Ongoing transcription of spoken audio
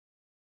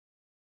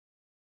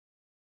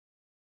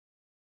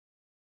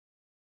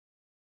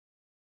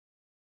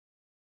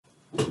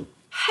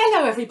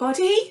Hello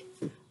everybody,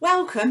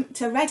 welcome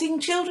to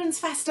Reading Children's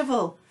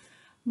Festival.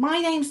 My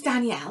name's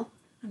Danielle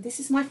and this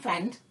is my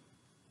friend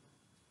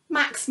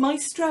Max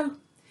Maestro.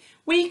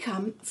 We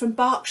come from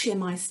Berkshire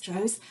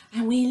Maestros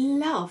and we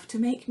love to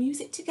make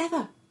music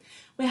together.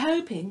 We're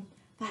hoping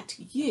that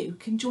you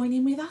can join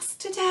in with us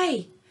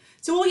today.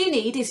 So all you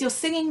need is your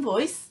singing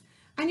voice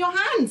and your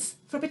hands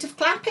for a bit of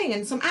clapping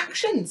and some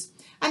actions.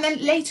 And then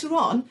later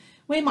on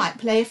we might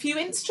play a few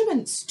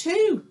instruments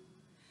too.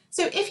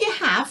 So if you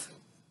have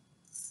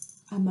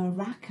a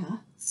maraca,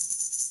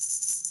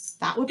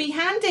 that would be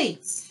handy.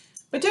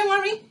 But don't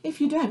worry if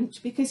you don't,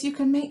 because you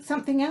can make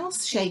something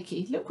else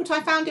shaky. Look what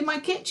I found in my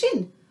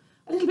kitchen.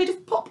 A little bit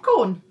of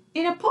popcorn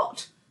in a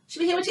pot.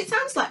 Should we hear what it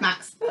sounds like,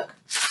 Max? Look.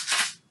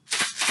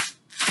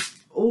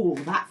 Oh,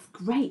 that's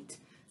great.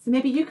 So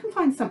maybe you can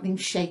find something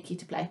shaky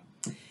to play.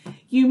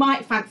 You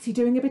might fancy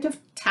doing a bit of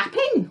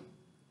tapping.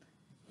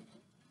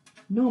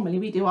 Normally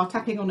we do our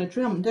tapping on a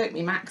drum, don't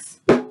we, Max?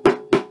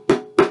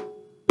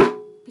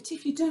 But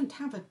if you don't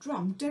have a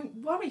drum, don't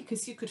worry,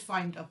 because you could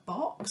find a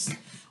box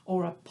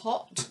or a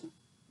pot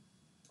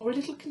or a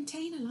little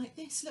container like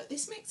this. Look,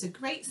 this makes a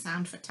great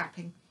sound for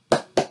tapping.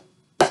 There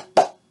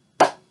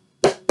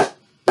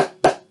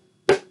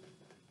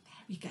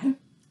we go.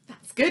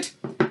 That's good.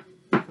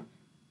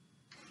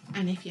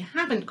 And if you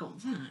haven't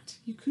got that,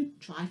 you could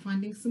try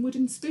finding some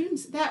wooden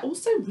spoons. They're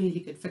also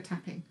really good for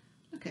tapping.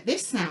 Look at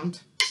this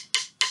sound.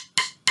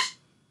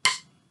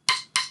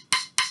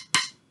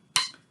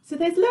 So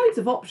there's loads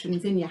of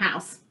options in your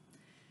house.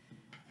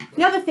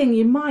 The other thing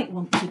you might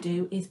want to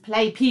do is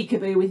play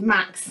peekaboo with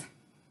Max.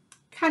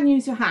 Can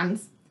use your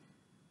hands.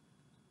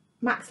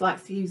 Max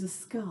likes to use a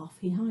scarf.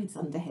 He hides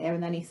under here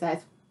and then he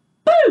says,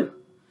 boo!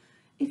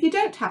 If you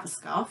don't have a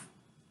scarf,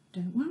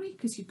 don't worry,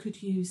 because you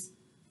could use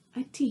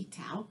a tea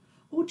towel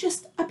or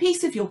just a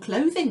piece of your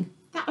clothing.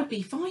 That would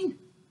be fine.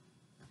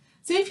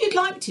 So if you'd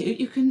like to,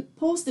 you can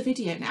pause the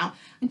video now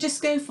and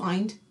just go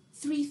find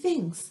 3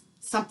 things.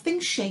 Something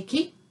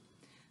shaky,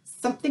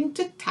 something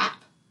to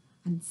tap,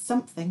 and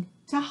something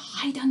to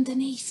hide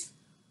underneath.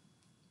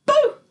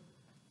 Boo!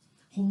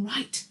 All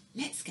right,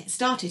 let's get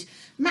started.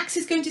 Max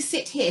is going to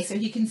sit here so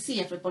he can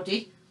see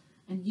everybody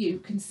and you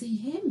can see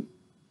him.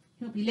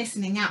 He'll be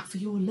listening out for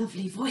your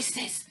lovely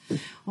voices.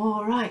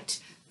 All right,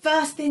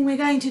 first thing we're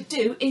going to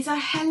do is a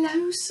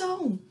hello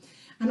song.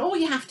 And all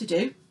you have to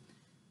do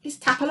is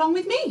tap along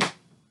with me.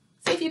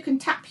 See if you can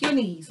tap your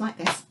knees like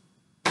this.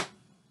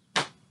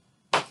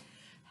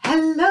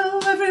 Hello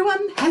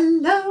everyone,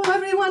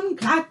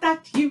 glad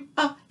that you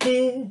are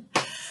here.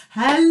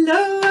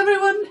 Hello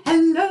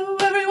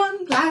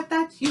everyone, glad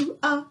that you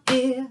are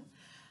here.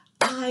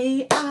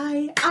 I,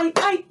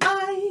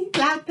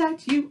 glad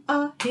that you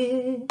are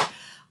here.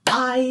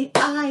 I,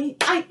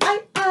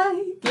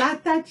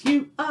 glad that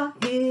you are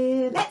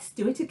here. Let's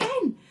do it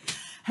again.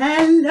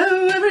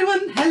 Hello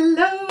everyone,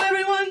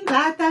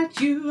 glad that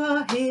you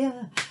are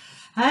here.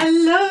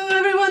 Hello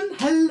everyone,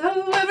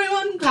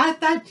 glad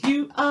that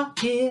you are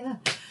here.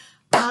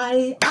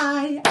 I,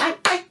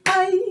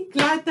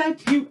 glad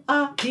that you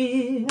are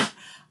here.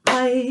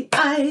 I,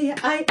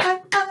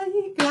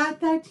 glad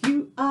that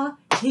you are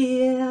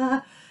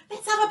here.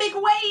 Let's have a big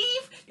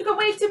wave. You can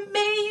wave to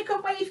me, you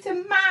can wave to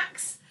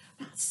Max.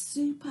 That's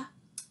super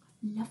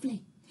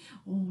lovely.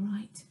 All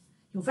right,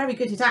 you're very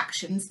good at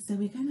actions, so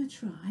we're going to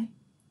try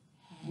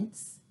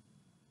heads,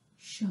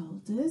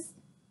 shoulders,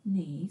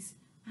 knees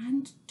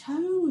and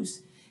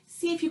toes.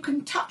 See if you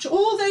can touch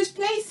all those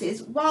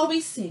places while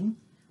we sing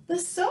the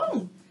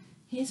song.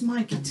 Here's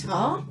my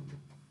guitar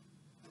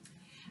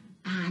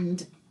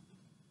and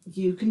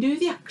you can do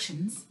the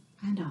actions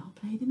and I'll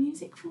play the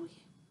music for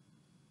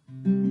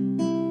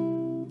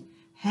you.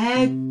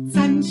 Heads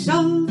and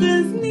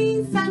shoulders,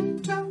 knees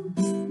and toes,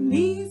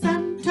 knees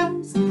and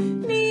toes,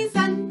 knees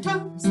and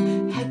toes,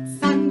 heads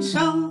and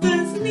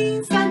shoulders,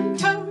 knees and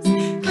toes,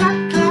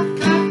 clap, clap,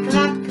 clap,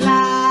 clap,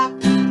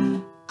 clap.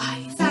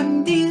 Eyes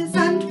and ears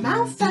and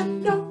mouth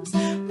and nose,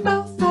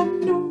 mouth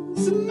and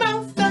nose,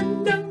 mouth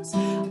and nose,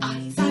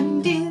 eyes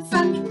and ears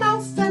and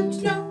mouth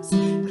and nose,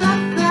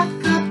 clap,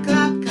 clap, clap,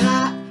 clap,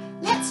 clap.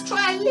 Let's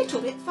try a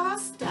little bit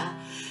faster.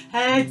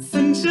 Heads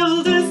and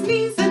shoulders,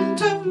 knees and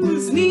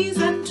toes, knees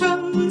and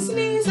toes,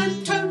 knees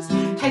and toes,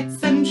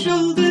 heads and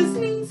shoulders,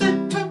 knees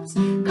and toes,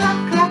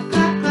 clap, clap,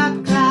 clap,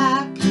 clap,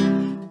 clap.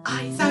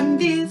 Eyes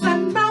and ears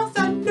and mouth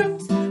and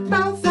nose,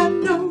 mouth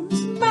and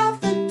nose,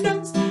 mouth and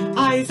nose,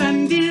 eyes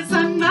and ears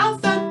and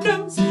mouth and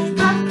nose,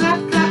 clap,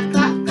 clap, clap,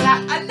 clap,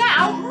 clap. And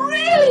now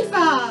really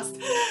fast.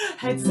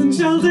 Heads and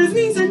shoulders,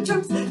 knees and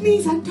toes,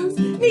 knees and toes,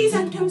 knees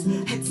and toes,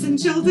 heads and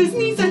shoulders,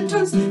 knees and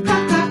toes,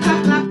 clap, clap,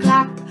 clap, clap,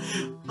 clap.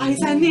 Eyes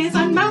and ears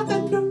and mouth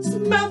and nose,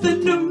 mouth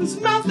and nose,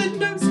 mouth and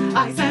nose,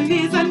 eyes and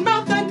ears and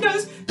mouth and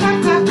nose,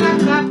 clap, clap, clap,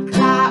 clap,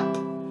 clap.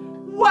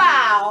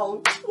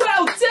 Wow!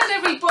 Well done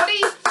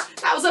everybody!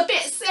 That was a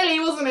bit silly,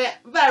 wasn't it?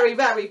 Very,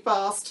 very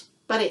fast,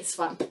 but it's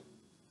fun.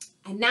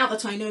 And now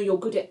that I know you're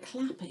good at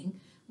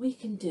clapping, we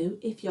can do,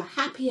 if you're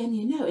happy and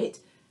you know it,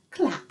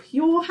 clap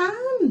your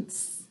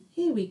hands.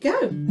 Here we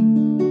go.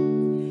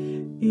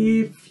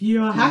 If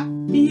you're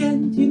happy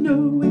and you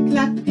know it,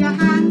 clap your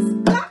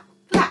hands, clap,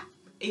 clap.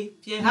 If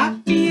you're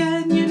happy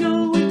and you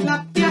know it,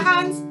 clap your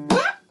hands,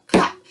 clap,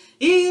 clap.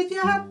 If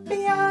you're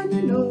happy and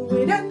you know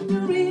it and you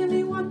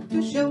really want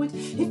to show it,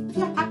 if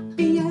you're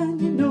happy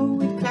and you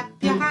know it,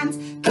 clap your hands,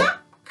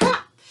 clap,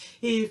 clap.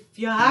 If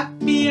you're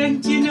happy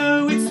and you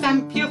know it,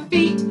 stamp your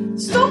feet,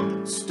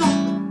 stomp,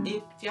 stomp.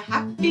 If you're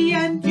happy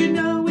and you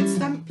know it,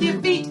 stamp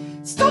your feet,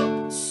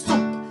 stomp,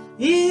 stomp.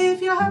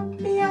 If you're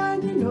happy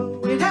and you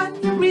know it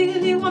and you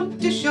really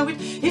want to show it,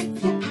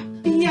 if you're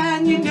happy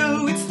and you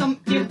know it,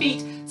 stomp your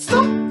feet,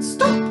 stomp,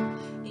 stomp.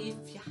 If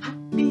you're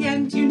happy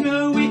and you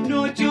know it,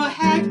 nod your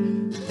head,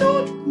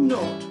 nod,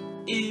 nod.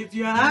 If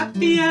you're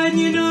happy and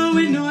you know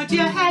it, nod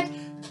your head,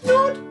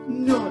 nod,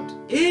 nod.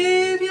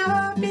 If you're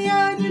happy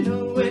and you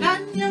know it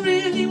and you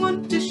really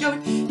want to show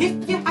it,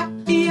 if you're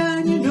happy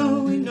and you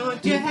know it,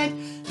 nod your head,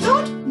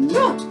 nod,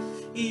 nod.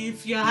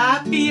 If you're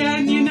happy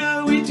and you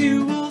know it,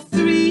 do all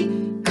three,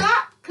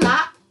 clap,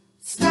 clap,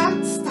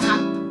 stamp,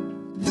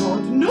 stamp,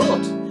 nod,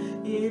 nod.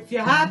 If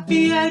you're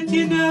happy and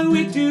you know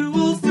it, do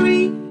all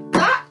three,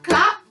 clap,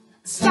 clap,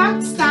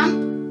 stamp, stamp,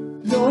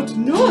 nod,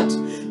 nod.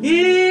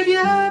 If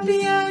you're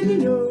happy and you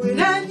know it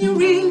and you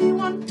really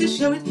want to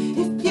show it,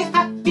 if you're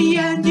happy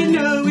and you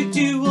know it,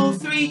 do all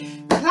three,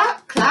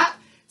 clap, clap,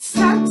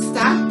 stamp,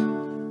 stamp,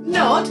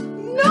 nod,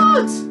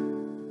 nod.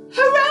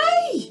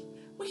 Hooray!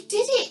 We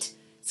did it!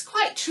 It's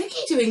quite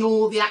tricky doing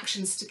all the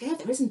actions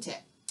together, isn't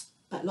it?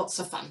 But lots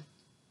of fun.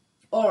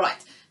 All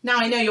right, now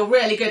I know you're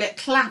really good at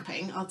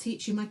clapping. I'll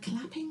teach you my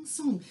clapping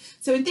song.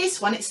 So in this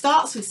one, it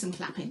starts with some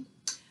clapping.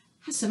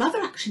 Has some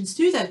other actions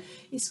too, though.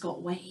 It's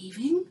got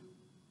waving.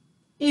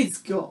 It's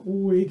got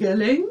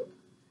wiggling.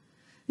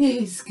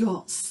 It's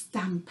got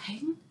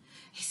stamping.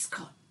 It's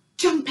got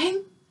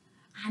jumping.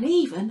 And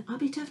even a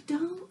bit of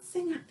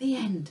dancing at the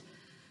end.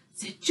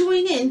 So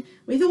join in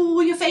with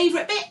all your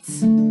favourite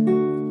bits.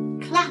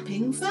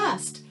 Clapping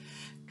first.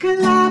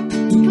 Clap,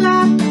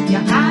 clap your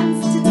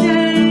hands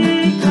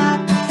today.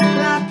 Clap,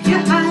 clap your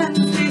hands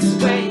this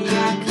way.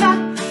 Yeah,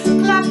 clap,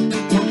 clap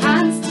your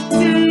hands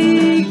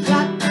today.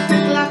 Clap,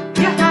 clap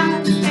your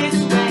hands this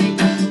way.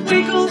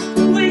 Wiggle,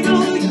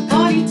 wiggle your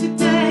body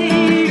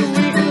today.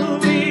 Wiggle,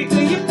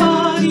 wiggle your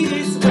body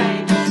this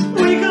way.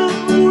 Wiggle,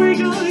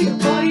 wiggle your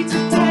body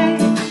today.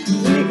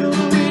 Wiggle,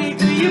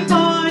 wiggle your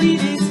body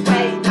this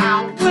way.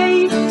 Now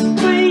wave,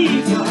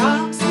 wave your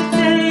arms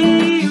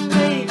today.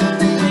 Wave,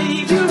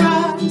 wave your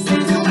arms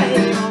this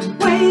way.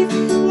 Wave,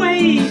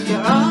 wave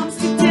your arms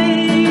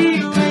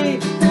today.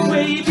 Wave,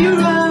 wave your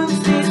arms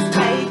this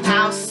way.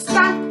 Now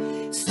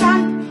stamp,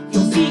 stamp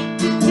your feet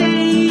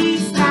today.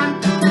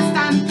 Stamp,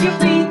 stamp your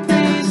feet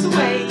this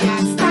way.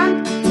 Yeah,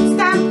 stamp,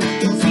 stamp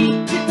your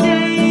feet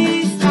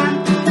today.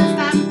 Stamp,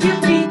 stamp your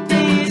feet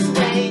this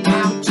way.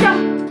 Now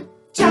jump,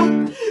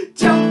 jump,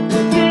 jump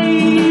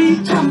today.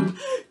 Jump,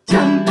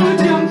 jump, oh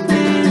jump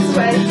this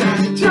way. Yeah,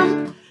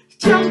 jump,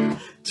 jump,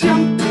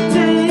 jump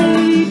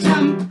today.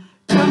 Jump,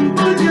 jump,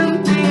 oh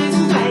jump this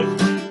way.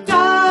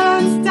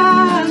 Dance,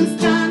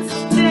 dance, dance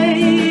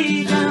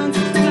today. Dance,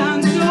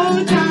 dance,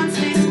 oh dance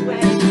this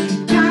way.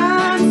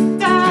 Dance,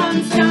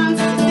 dance,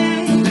 dance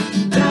today.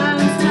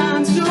 Dance,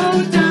 dance,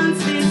 oh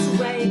dance this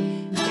way.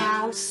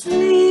 Now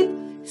sleep,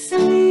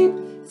 sleep,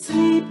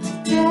 sleep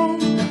today.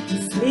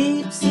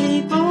 Sleep,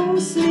 sleep, oh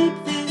sleep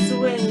this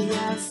way.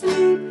 Yeah,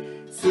 sleep,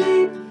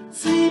 sleep,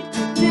 sleep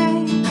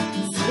today.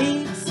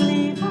 Sleep,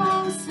 sleep,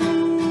 oh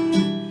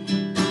sleep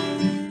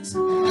this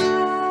way.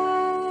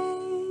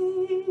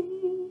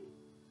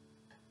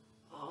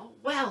 Oh,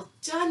 well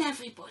done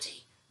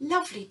everybody.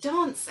 Lovely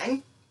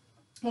dancing.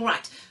 All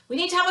right, we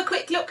need to have a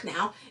quick look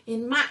now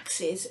in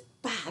Max's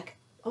bag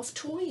of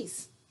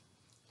toys.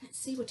 Let's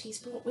see what he's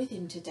brought with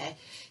him today.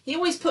 He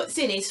always puts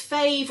in his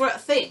favourite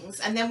things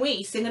and then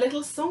we sing a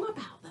little song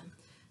about them.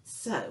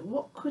 So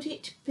what could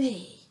it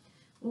be?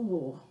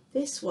 Oh,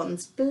 this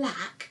one's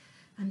black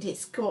and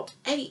it's got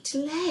 8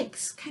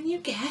 legs. Can you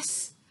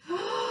guess?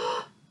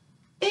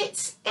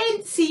 It's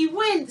Incy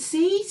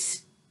Wincy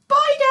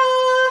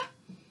Spider!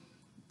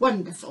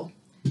 Wonderful.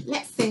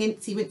 Let's sing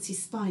Incy Wincy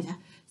Spider.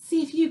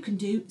 See if you can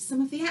do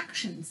some of the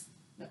actions.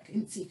 Look,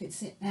 Incy can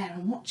sit there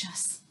and watch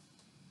us.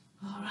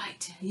 All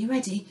right, are you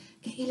ready?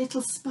 Get your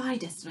little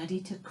spiders ready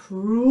to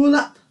crawl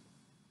up.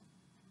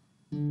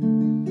 The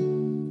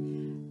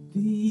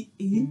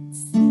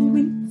Incy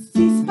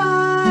Wincy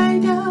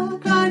Spider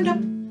climbed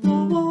up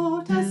the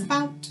water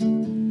spout.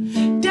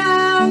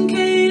 Down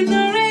came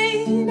the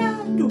rain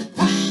and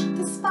washed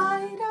the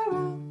spider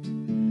out.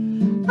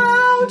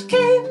 Out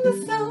came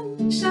the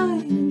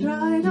sunshine and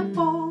dried up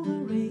all the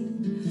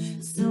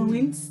rain. So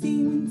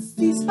Incy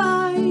Wincy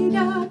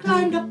Spider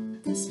climbed up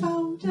the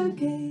spout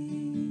again.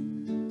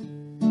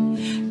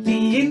 The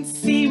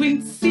Incy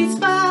Wincy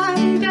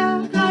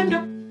Spider climbed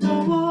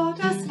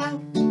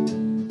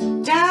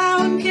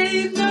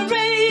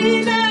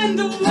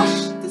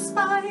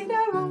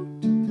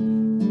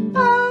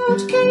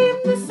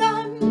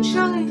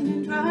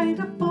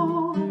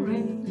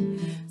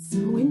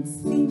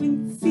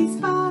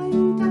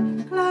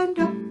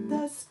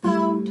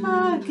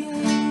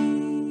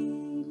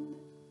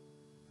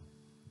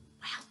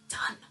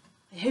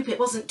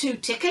wasn't too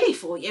tickly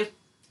for you.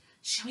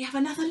 Shall we have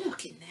another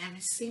look in there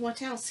and see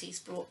what else he's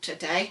brought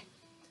today?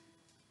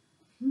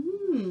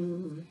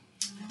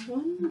 I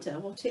wonder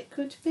what it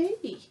could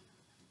be.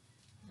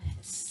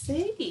 Let's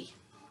see.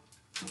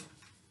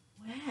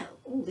 Well,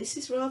 oh, this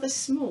is rather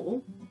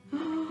small.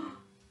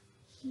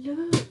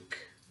 Look,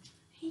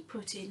 he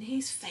put in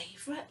his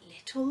favourite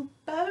little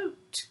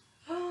boat.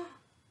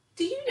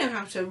 Do you know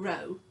how to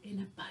row in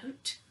a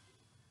boat?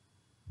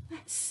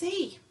 Let's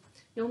see.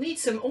 You'll need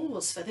some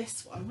oars for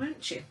this one,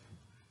 won't you?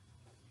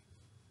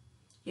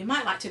 You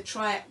might like to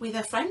try it with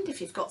a friend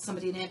if you've got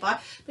somebody nearby,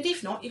 but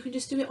if not, you can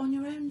just do it on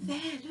your own.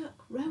 There,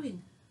 look,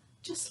 rowing,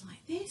 just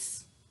like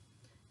this.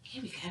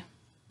 Here we go.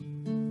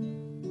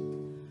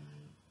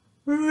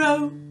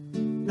 Row,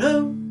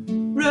 row,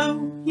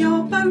 row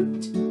your boat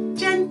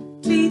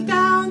gently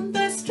down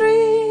the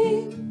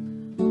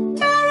stream.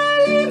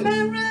 Merrily,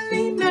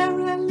 merrily,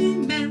 merrily,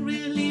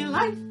 merrily,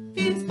 life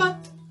is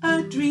but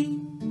a dream.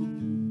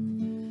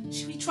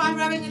 Should we try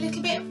rowing a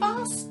little bit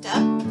faster?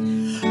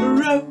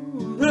 Row,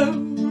 row,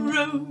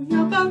 row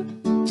your boat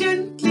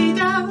gently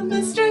down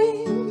the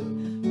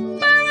stream.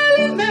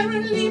 Merrily,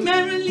 merrily,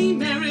 merrily,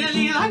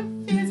 merrily, life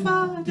is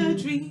but a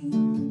dream.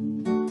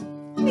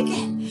 And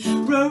again.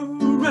 Row,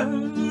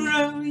 row,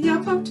 row your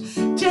boat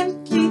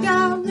gently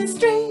down the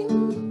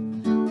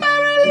stream.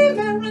 Merrily,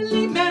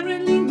 merrily,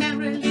 merrily,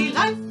 merrily,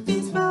 life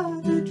is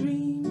but a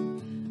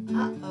dream.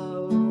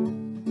 Uh-oh.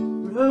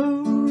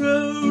 Row,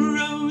 row,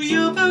 row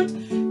your boat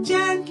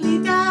gently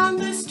down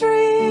the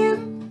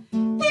stream.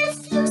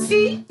 If you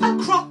see a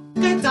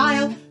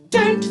crocodile,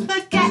 don't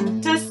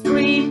forget to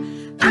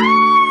scream.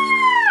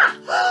 Ah!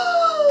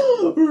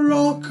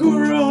 Rock,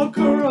 rock,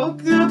 rock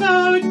the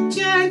boat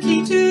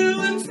gently to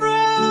and fro.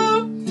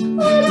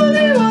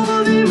 Wobbledy,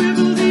 wobbledy,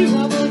 wibbledy,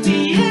 wobbledy,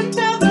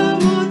 into the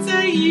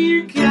water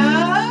you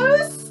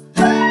go.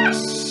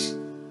 Splash!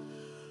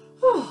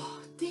 Oh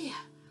dear,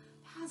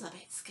 that was a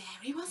bit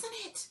scary, wasn't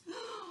it?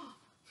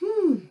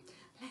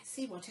 Let's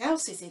see what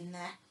else is in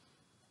there.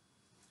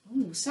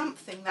 Oh,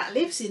 something that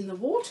lives in the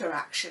water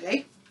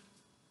actually.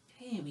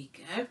 Here we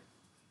go.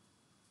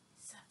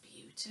 It's a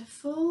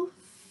beautiful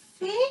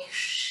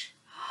fish.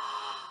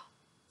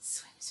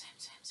 Swim, swim,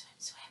 swim, swim,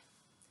 swim.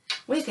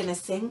 We're going to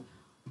sing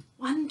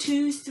 1,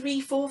 2,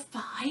 3, 4,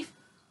 5.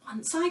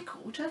 Once I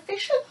caught a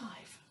fish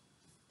alive.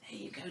 There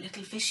you go,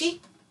 little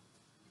fishy.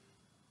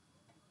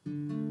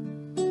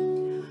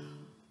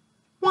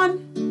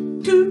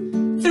 1,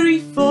 2, 3,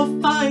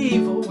 4,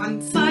 5.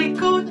 Once I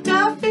caught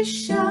a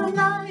fish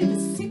alive.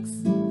 6,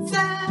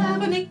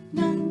 7, 8,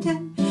 9,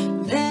 10.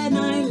 Then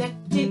I let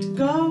it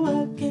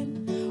go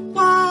again.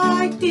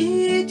 Why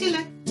did you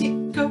let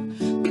it go?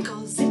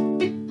 Because it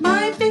bit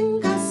my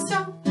finger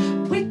so.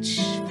 Which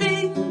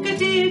finger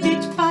did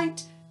it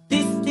bite?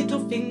 This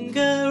little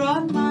finger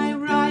on my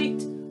right.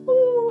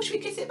 Oh, should we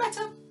kiss it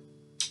better?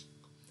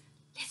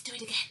 Let's do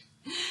it again.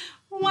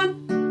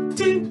 1,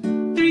 2,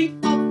 3,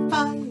 4,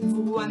 5.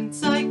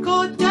 Once I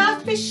caught a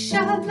fish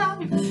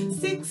alive.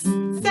 6,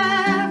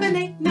 7,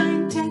 8,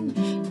 9, 10.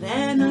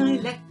 Then I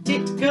let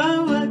it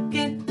go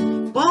again.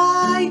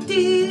 Why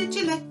did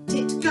you let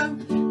it go?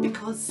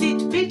 Because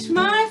it bit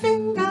my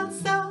finger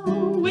so.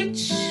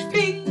 Which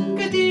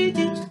finger did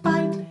it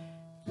bite?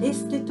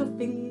 This little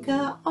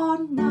finger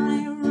on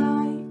my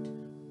right.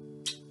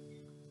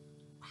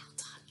 Well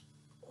done.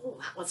 Oh,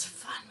 that was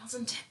fun,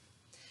 wasn't it?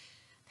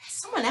 There's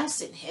someone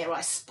else in here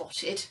I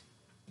spotted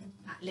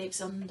that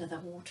lives under the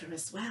water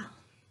as well.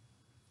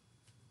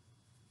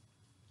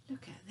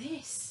 Look at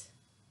this.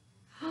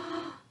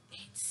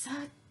 It's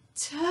a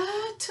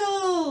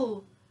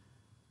turtle.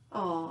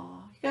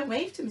 Oh, you go and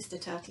wave to Mr.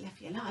 Turtle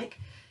if you like.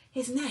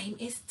 His name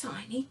is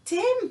Tiny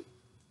Tim.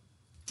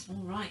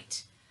 All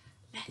right,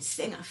 let's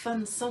sing a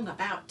fun song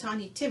about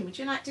Tiny Tim. Would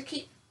you like to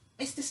keep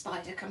Mr.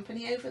 Spider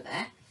company over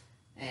there?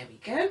 There we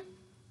go.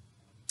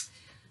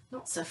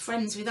 Lots of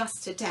friends with us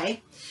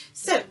today.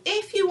 So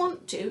if you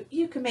want to,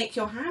 you can make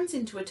your hands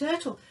into a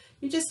turtle.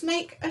 You just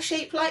make a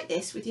shape like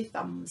this with your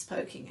thumbs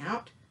poking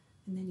out,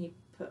 and then you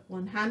put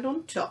one hand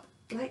on top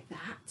like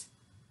that,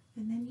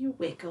 and then you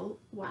wiggle,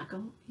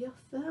 waggle your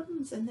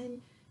thumbs, and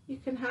then you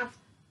can have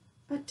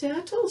a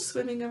turtle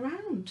swimming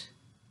around.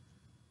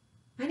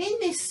 And in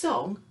this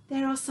song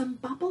there are some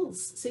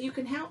bubbles, so you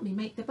can help me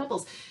make the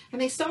bubbles. And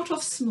they start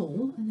off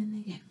small and then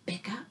they get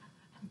bigger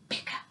and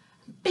bigger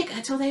and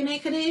bigger till they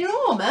make an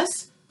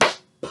enormous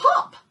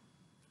pop.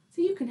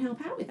 So you can help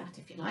out with that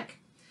if you like.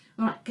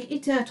 All right, get your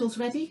turtles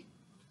ready.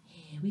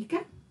 Here we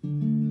go.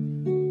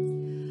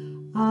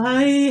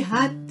 I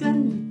had a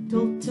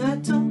little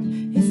turtle,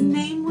 his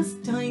name was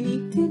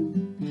Tiny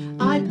Tim.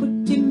 I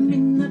put him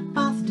in the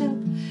bathtub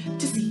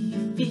to see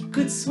if he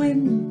could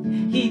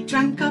swim. He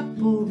drank up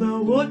all the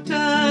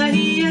water,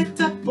 he ate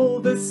up all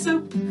the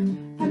soap,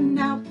 and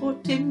now poor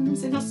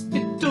Tim's in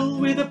hospital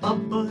with a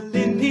bubble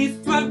in his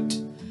throat.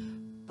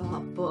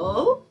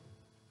 Bubble,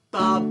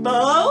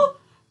 bubble,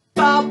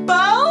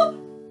 bubble,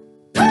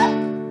 pop!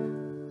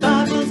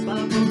 Bubbles,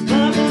 bubbles,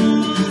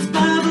 bubbles,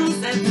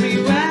 bubbles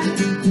everywhere.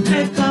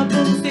 There's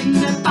bubbles in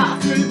the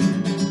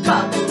bathroom,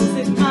 bubbles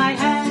in my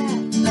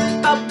hair.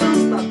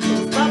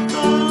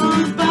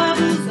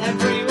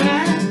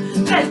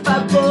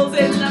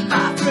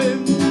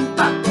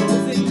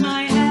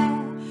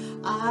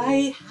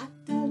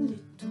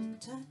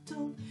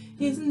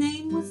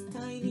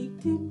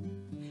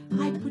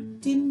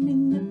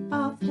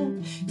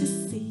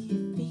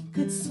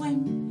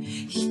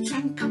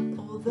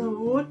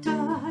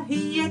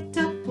 he ate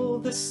up all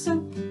the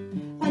soap,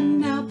 and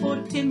now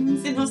poor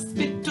Tim's in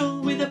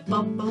hospital with a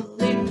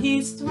bubble in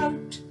his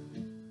throat.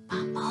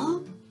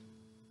 Bubble?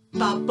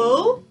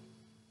 Bubble?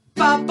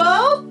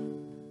 Bubble?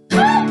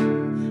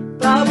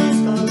 Bubbles,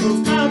 bubbles,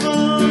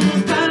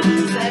 bubbles,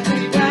 bubbles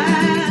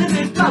everywhere.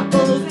 There's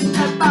bubbles in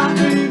the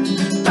bathroom,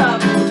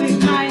 bubbles in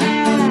my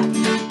hair.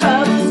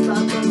 Bubbles,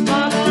 bubbles,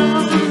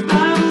 bubbles,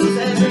 bubbles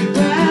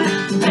everywhere.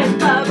 There's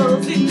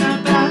bubbles in the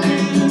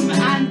bathroom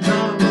and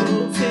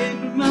bubbles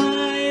in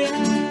my hair.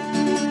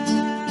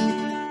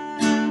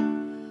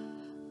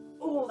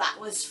 Oh, that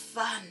was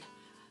fun.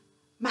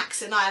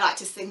 Max and I like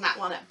to sing that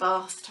one at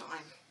bath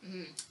time.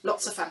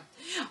 Lots of fun.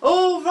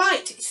 All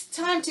right, it's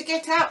time to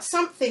get out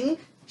something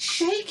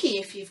shaky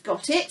if you've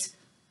got it.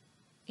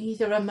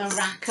 Either a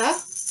maraca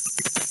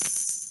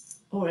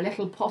or a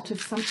little pot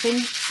of something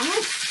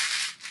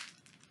else.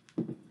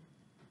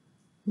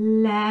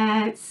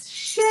 Let's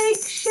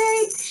shake,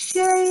 shake,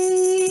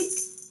 shake.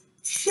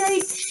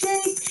 Shake,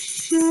 shake,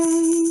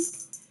 shake.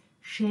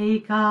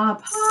 Shake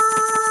up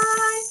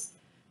high.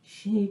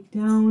 Shake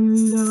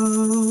down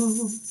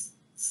low.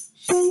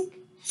 Shake,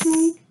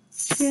 shake,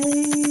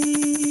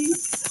 shake.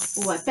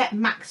 Oh, I bet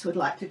Max would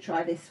like to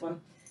try this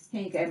one.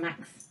 Here you go,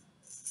 Max.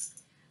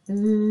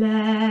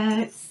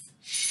 Let's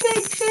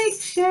shake, shake,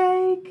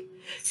 shake.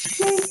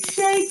 Shake,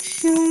 shake,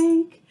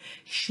 shake.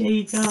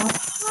 Shake up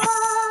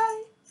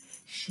high.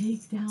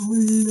 Shake down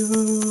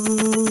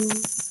low.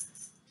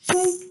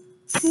 Shake,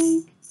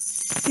 shake,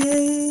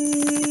 shake.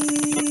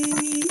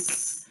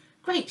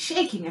 Great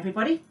shaking,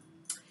 everybody.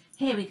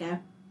 Here we go.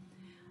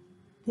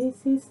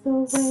 This is the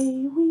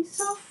way we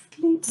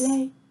softly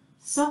play,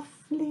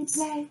 softly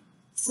play,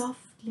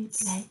 softly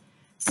play.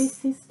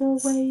 This is the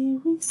way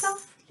we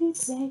softly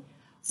play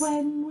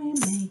when we're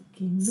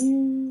making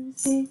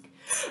music.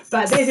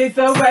 But this is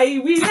the way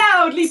we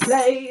loudly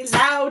play,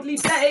 loudly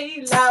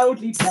play,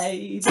 loudly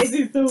play. This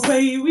is the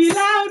way we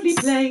loudly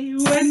play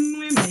when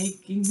we're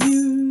making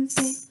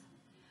music.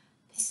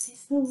 This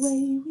is the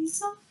way we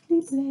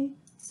softly play,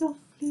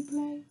 softly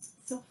play,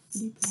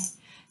 softly play.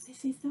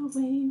 This is the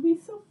way we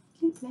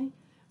softly play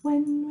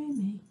when we're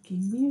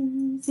making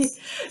music.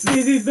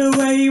 This is the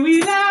way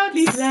we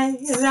loudly play,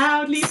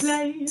 loudly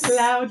play,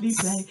 loudly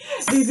play.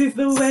 This is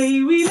the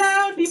way we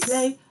loudly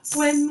play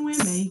when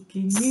we're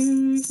making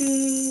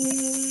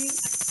music.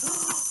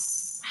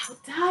 Well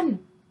done.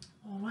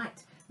 All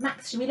right,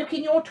 Max, shall we look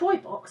in your toy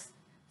box?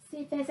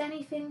 See if there's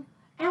anything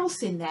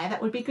else in there that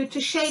would be good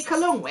to shake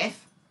along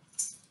with.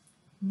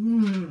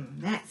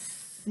 Let's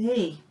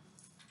see.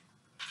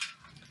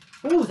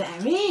 Oh,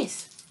 there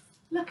is.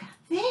 Look at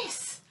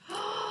this.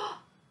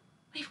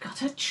 We've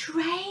got a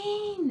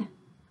train.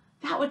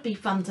 That would be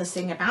fun to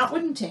sing about,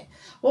 wouldn't it?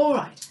 All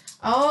right,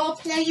 I'll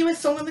play you a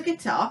song on the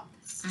guitar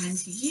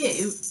and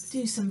you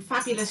do some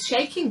fabulous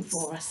shaking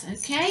for us,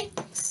 okay?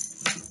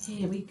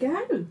 Here we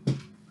go.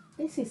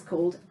 This is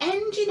called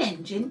Engine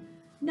Engine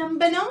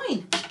Number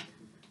 9.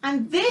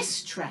 And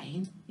this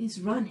train is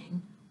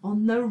running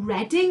on the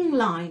Reading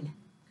line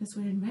because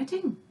we're in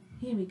Reading.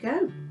 Here we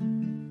go.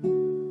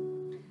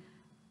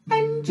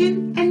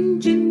 Engine,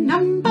 engine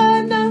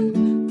number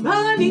 9,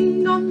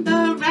 running on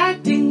the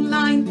Reading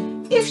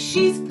line. If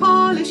she's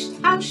polished,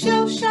 how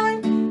she'll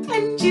shine.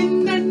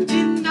 Engine,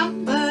 engine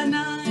number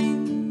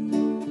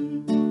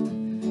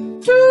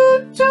 9.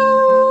 Toot,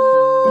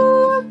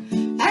 toot.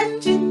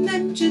 Engine,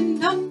 engine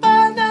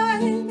number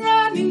 9,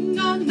 running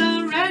on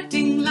the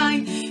Reading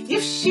line.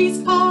 If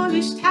she's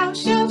polished, how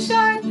she'll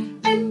shine.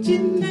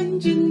 Engine,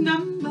 engine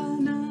number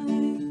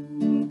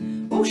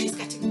 9. Oh, she's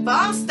getting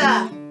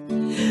faster.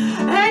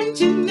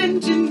 Engine,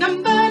 engine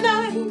number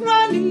 9,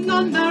 running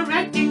on the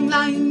Reading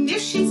line.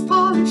 If she's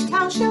polished,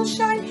 how she'll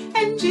shine.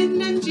 Engine,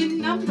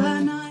 engine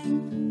number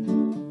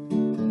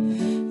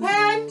 9.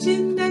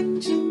 Engine,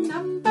 engine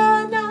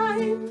number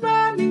 9,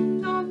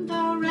 running on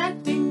the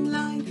Reading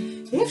line.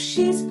 If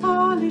she's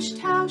polished,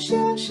 how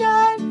she'll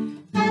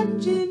shine.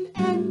 Engine,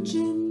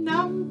 engine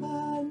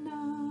number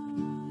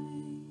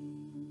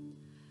 9.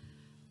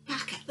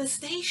 Back at the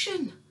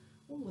station.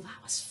 Oh,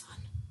 that was fun.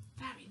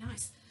 Very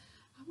nice.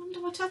 I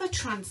wonder what other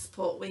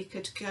transport we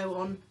could go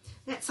on.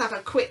 Let's have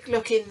a quick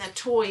look in the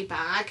toy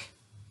bag.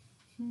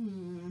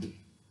 Oh,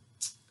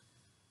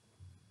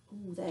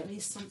 there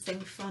is something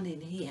fun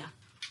in here.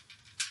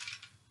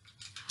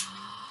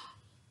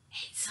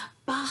 It's a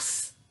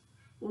bus.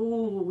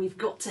 Oh, we've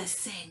got to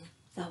sing.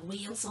 The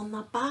wheels on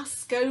the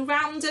bus go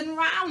round and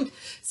round.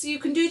 So you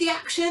can do the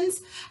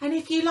actions, and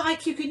if you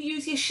like, you can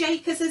use your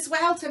shakers as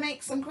well to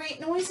make some great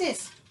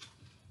noises.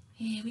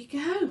 Here we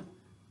go.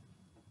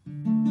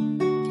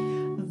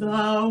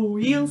 The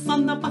wheels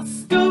on the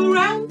bus go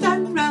round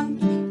and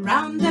round,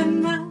 round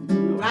and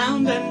round,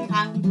 round and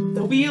round.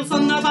 The wheels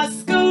on the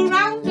bus go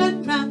round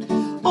and round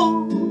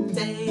all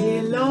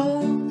day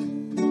long.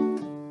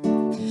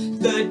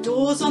 The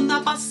doors on the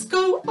bus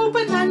go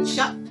open and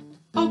shut,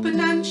 open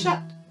and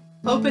shut,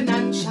 open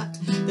and shut.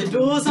 The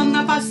doors on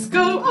the bus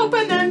go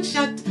open and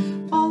shut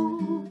all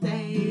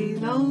day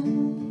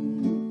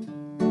long.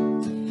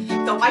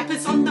 The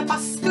wipers on the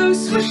bus go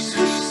swish,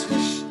 swish,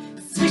 swish,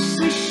 swish,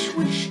 swish,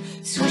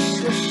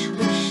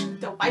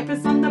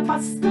 pipers on the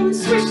bus go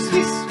swish,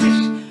 swish,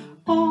 swish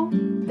all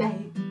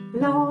day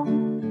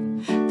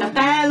long. The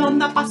bell on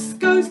the bus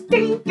goes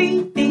ding,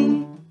 ding,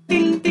 ding,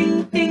 ding,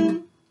 ding,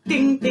 ding,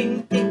 ding,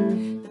 ding,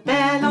 ding. The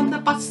bell on the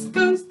bus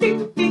goes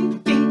ding, ding,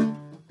 ding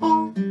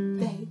all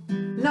day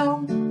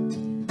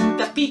long.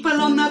 The people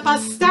on the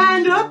bus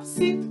stand up,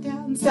 sit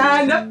down,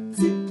 stand up,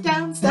 sit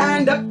down,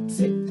 stand up,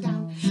 sit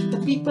down.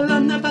 The people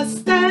on the bus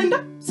stand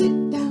up,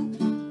 sit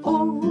down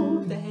all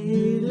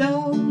day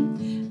long.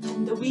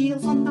 And the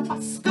wheels on the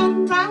bus go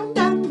round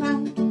and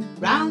round,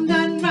 round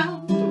and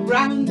round,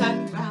 round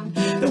and round.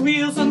 The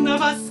wheels on the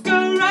bus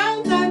go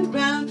round and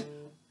round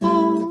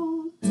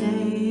all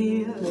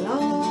day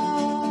long.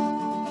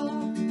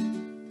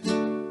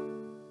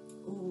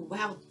 Oh,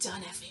 well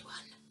done,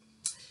 everyone.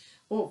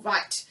 All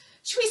right,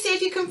 should we see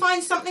if you can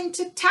find something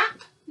to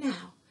tap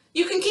now?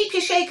 You can keep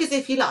your shakers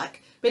if you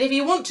like, but if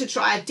you want to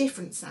try a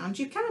different sound,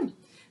 you can.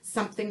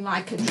 Something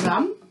like a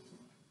drum,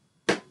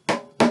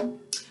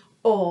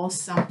 or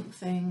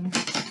something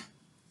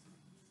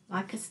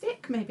like a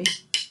stick, maybe.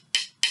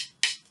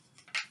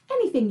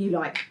 Anything you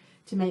like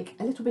to make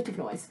a little bit of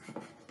noise.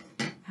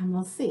 And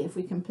we'll see if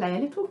we can play a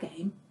little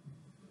game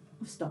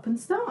of stop and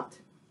start.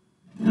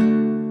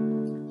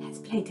 Let's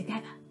play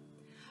together.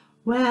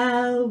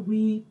 Well,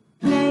 we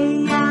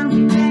play and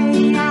we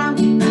play and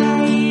we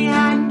play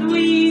and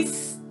we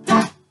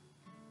stop.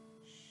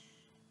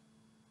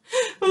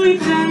 We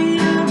play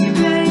and we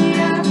play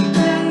and we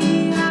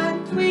play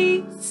and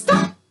we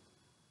stop.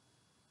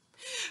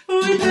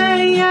 We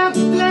play and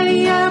we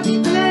play and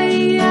we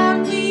play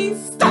and we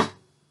stop.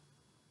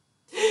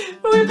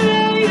 We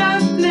play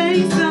and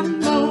play some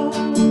more.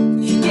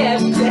 Yeah,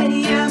 we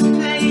play and we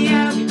play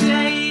and we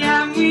play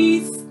and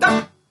we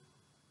stop.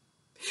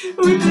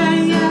 We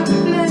play and we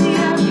play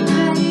and we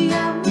play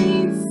and we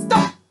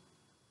stop.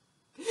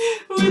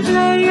 We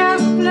play and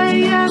we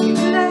play and we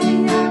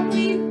play and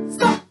we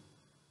stop.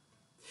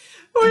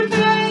 We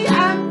play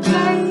and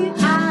play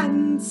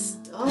and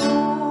stop.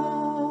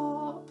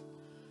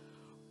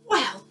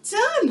 Well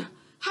done.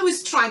 I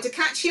was trying to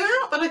catch you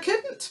out, but I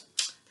couldn't.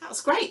 That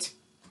was great.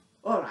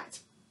 All right.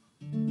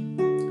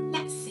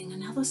 Let's sing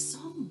another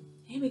song.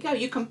 Here we go.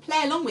 You can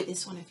play along with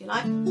this one if you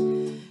like.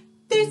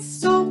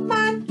 This old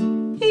man,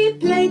 he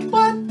played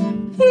one.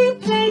 He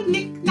played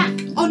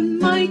knick-knack on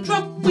my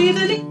drum with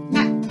a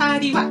knick-knack,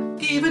 paddy-whack,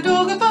 give a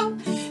dog a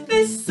bone.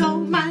 This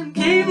old man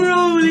came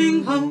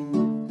rolling home.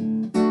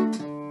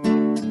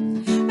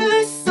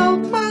 This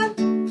old man,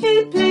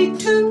 he played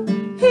two.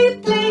 He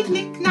played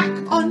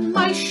knick-knack on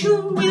my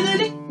shoe with a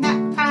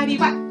knick-knack,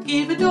 paddy-whack,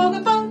 give a dog a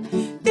bone.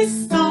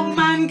 This old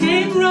man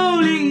came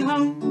rolling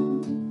home.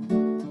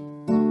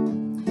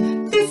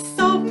 This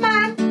old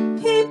man,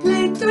 he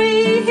played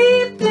three.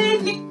 He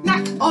played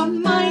knick-knack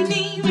on my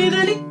knee with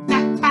a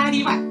knick-knack,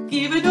 paddy-whack,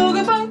 give a dog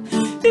a bone.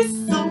 This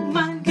old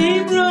man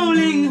came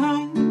rolling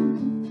home.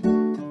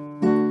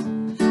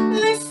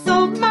 This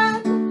old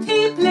man,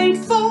 he played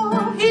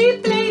four. He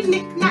played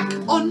knick-knack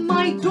on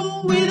my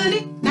door with a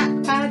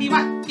knick-knack,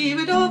 paddy-whack, give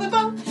a dog a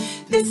bone.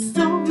 This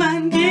old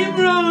man came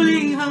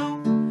rolling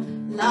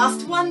home.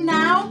 Last one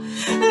now.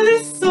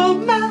 This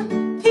old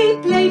man, he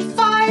played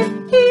five.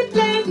 He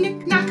played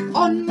knick-knack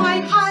on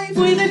my hive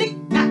with a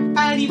knick-knack,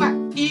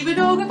 paddy-whack, give a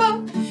dog a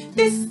bone.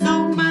 This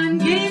old man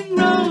came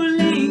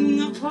rolling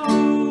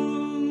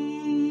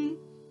home.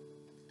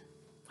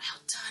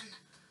 Well done.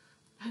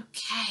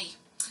 Okay,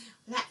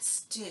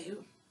 let's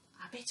do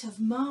a bit of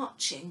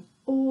marching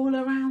all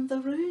around the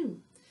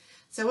room.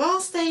 So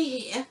I'll stay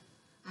here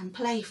and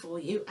play for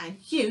you, and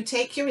you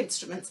take your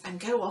instruments and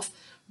go off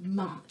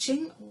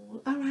marching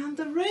all around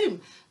the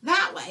room.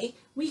 That way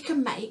we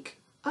can make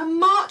a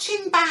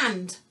marching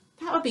band.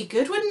 That would be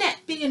good, wouldn't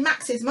it? Being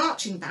Max's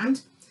marching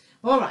band.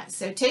 All right,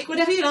 so take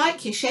whatever you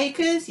like, your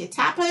shakers, your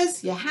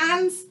tappers, your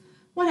hands,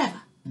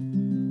 whatever.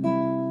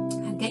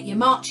 And get your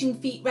marching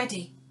feet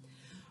ready.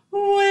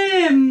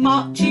 We're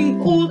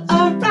marching all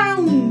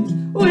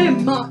around. We're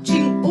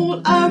marching all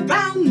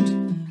around.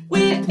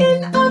 We're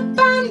in a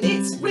band,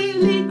 it's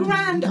really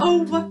grand.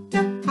 Oh, what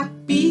a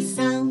happy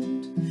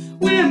sound.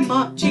 We're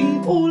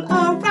marching all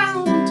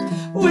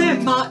around. We're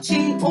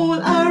marching all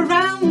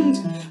around.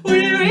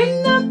 We're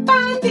in a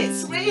band,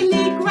 it's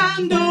really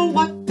grand. Oh,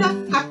 what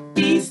a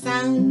happy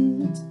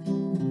sound.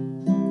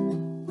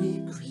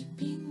 We're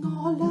creeping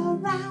all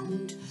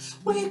around.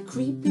 We're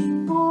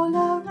creeping all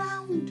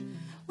around.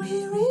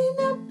 We're in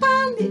a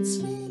band, it's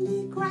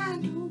really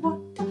grand. Oh,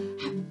 what a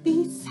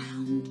happy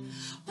sound.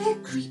 We're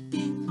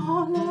creeping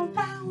all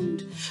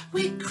around.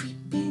 We're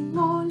creeping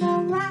all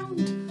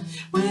around.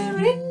 We're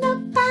in a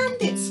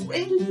band, it's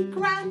really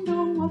grand.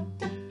 Oh,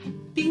 what a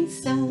happy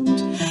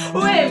sound.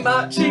 We're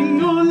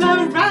marching all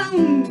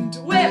around.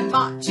 We're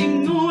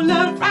marching all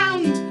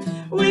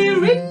around.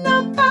 We're in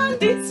a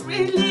band, it's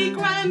really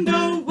grand.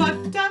 Oh,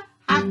 what a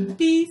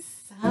happy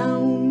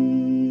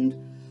sound.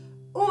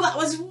 Oh, that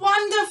was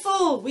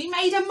wonderful. We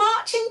made a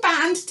marching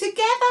band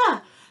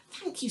together.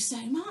 Thank you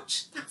so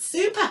much. That's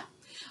super.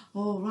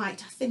 All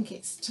right, I think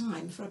it's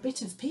time for a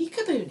bit of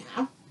peekaboo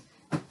now.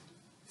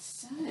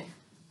 So,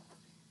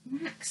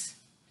 Max,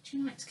 would would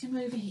you like to come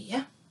over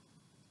here?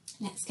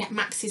 Let's get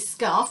Max's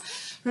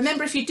scarf.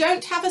 Remember, if you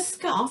don't have a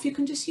scarf, you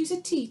can just use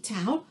a tea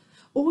towel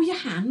or your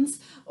hands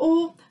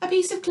or a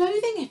piece of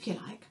clothing if you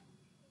like.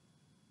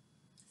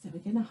 So we're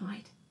going to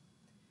hide.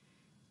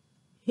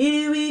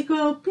 Here we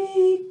go,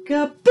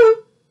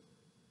 peek-a-boo.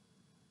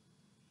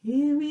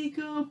 Here we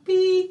go,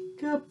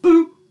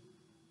 peek-a-boo.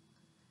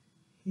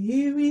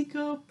 Here we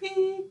go,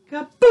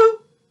 peek-a-boo.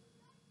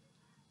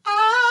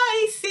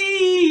 I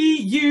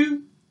see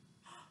you.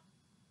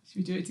 Should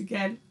we do it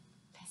again?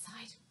 Let's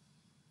hide.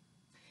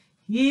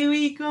 Here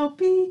we go,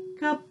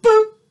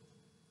 peek-a-boo.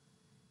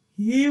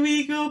 Here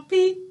we go,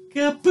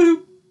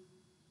 peek-a-boo.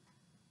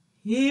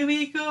 Here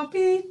we go,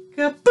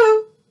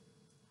 peek-a-boo.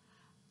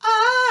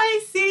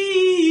 I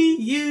see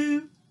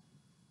you.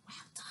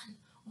 Well done.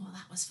 Oh,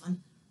 that was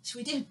fun.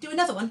 Shall we do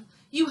another one?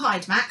 You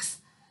hide, Max.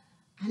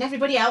 And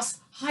everybody else,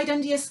 hide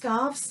under your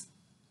scarves.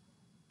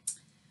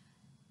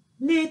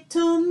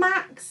 Little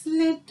Max,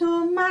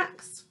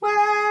 where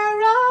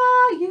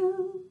are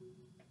you?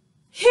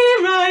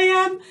 Here I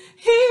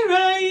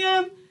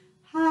am,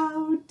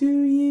 how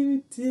do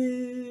you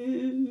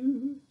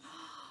do?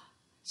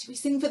 Should we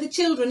sing for the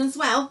children as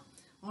well?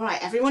 All right,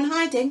 everyone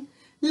hiding.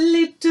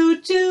 Little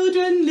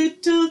children,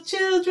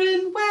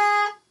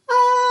 where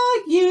are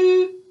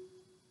you?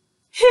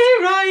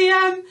 Here I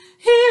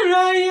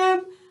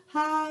am,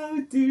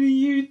 how do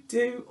you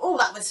do? Oh,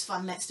 that was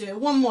fun. Let's do it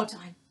one more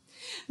time.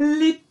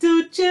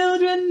 Little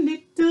children,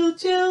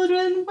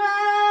 where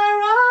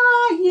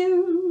are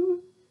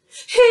you?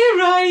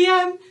 Here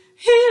I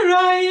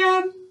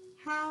am,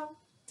 how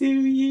do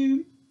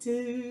you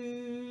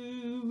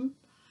do?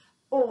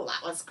 Oh,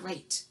 that was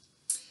great.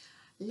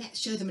 Let's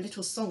show them a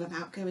little song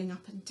about going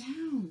up and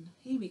down.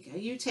 Here we go.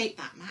 You take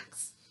that,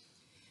 Max.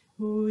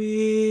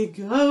 We're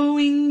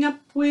going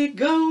up, we're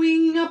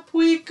going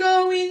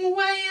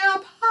way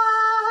up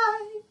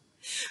high.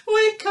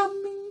 We're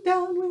coming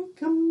down,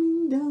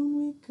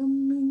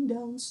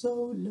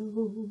 so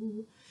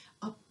low.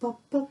 Up,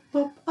 up, up,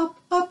 up, up,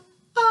 up,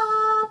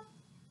 up.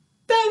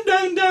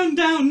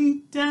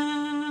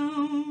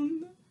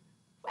 Down.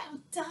 Well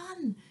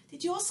done.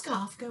 Did your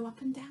scarf go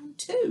up and down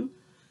too?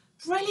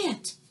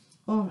 Brilliant.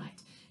 All right,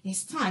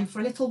 it's time for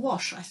a little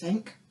wash, I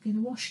think. I'm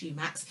going to wash you,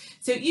 Max.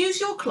 So use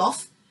your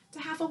cloth to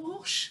have a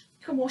wash.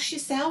 You can wash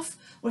yourself,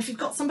 or if you've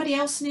got somebody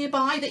else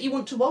nearby that you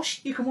want to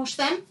wash, you can wash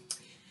them.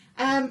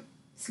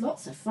 It's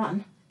lots of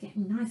fun,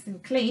 getting nice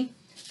and clean.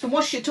 You can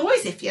wash your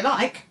toys if you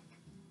like.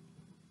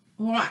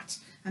 All right,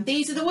 and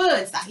these are the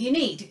words that you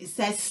need. It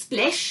says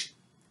splish,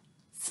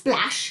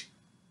 splash,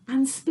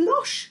 and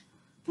splosh.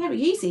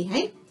 Very easy,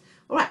 hey?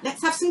 All right,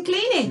 let's have some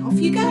cleaning. Off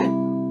you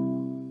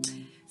go.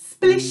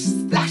 Splish,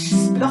 splash,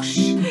 splosh,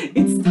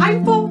 it's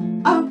time for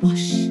a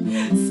wash.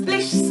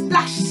 Splish,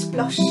 splash,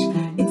 splosh,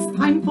 it's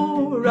time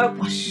for a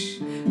wash.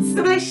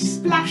 Splish,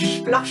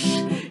 splash, splosh,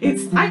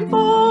 it's time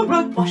for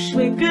a wash.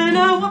 We're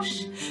gonna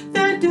wash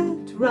the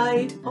dirt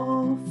right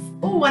off.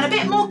 Oh, and a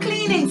bit more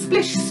cleaning.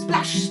 Splish,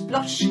 splash,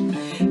 splosh,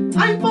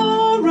 time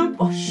for a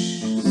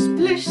wash.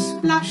 Splish,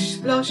 splash,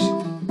 splosh,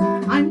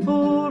 time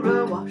for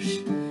a wash.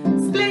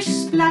 Splish,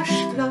 splash,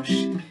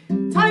 splosh,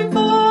 time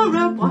for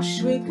a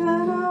wash. We're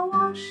gonna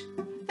wash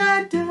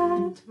the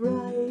dirt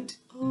right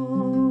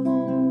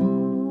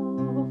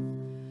off.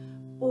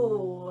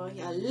 Oh,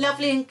 you're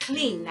lovely and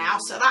clean now,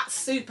 so that's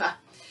super.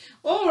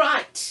 All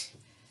right,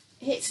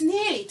 it's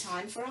nearly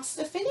time for us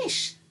to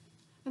finish.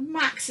 And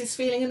Max is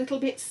feeling a little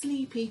bit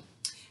sleepy,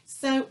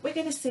 so we're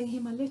going to sing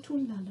him a little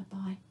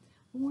lullaby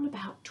all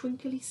about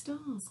twinkly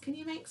stars. Can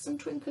you make some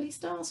twinkly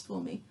stars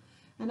for me?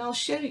 And I'll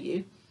show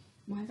you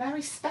my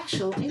very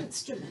special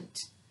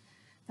instrument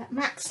that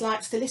Max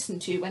likes to listen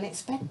to when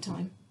it's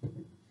bedtime.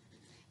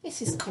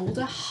 This is called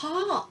a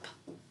harp.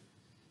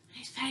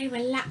 It's very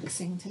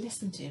relaxing to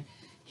listen to.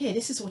 Here,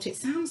 this is what it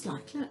sounds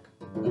like, look.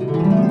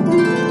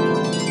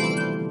 Oh,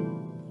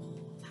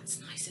 that's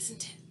nice,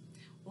 isn't it?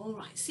 All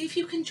right, see if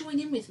you can join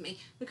in with me.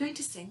 We're going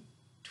to sing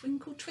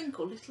Twinkle,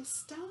 Twinkle, Little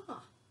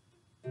Star.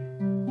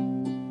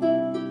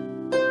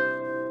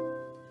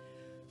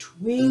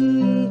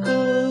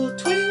 Twinkle,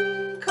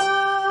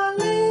 twinkle,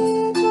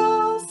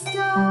 little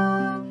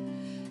star,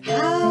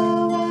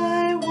 how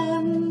I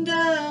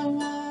wonder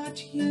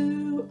what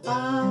you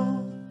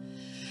are.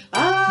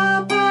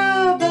 Up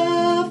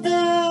above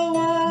the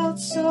world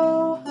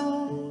so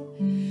high,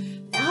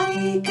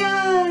 like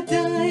a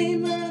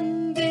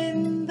diamond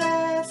in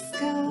the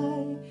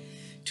sky.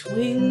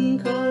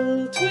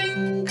 Twinkle,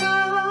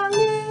 twinkle,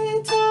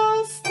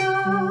 little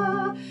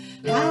star,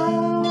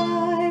 how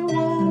I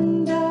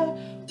wonder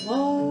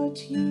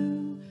what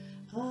you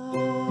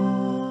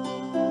are.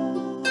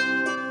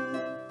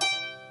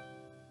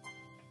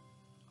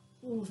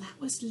 Oh, that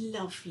was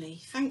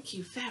lovely. Thank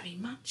you very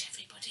much,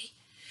 everybody.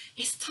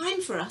 It's time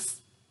for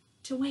us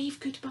to wave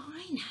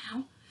goodbye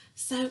now.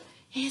 So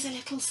here's a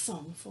little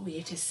song for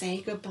you to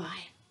say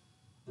goodbye.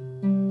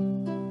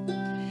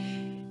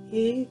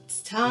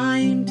 It's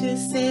time to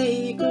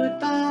say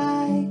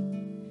goodbye.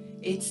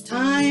 It's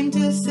time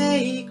to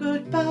say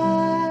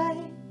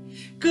goodbye.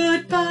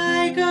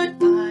 Goodbye,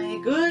 goodbye,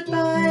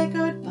 goodbye,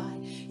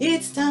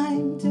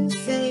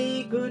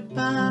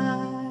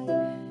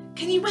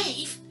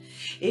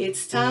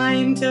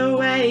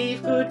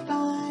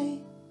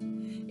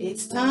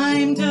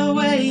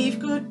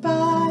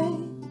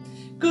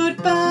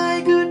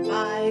 Goodbye,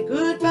 goodbye,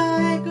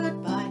 goodbye,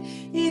 goodbye.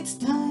 It's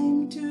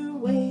time to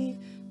wave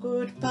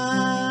goodbye.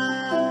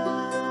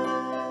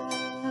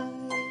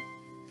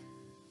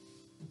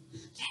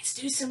 Let's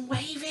do some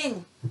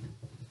waving.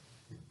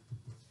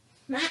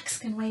 Max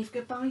can wave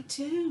goodbye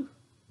too.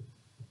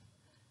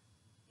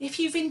 If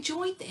you've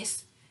enjoyed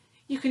this,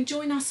 you can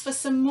join us for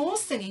some more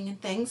singing and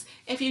things.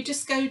 If you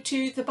just go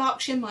to the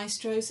Berkshire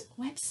Maestros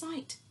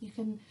website, you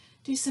can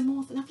do some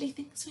more lovely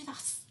things with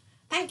us.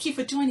 Thank you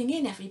for joining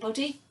in,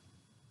 everybody.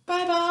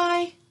 Bye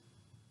bye.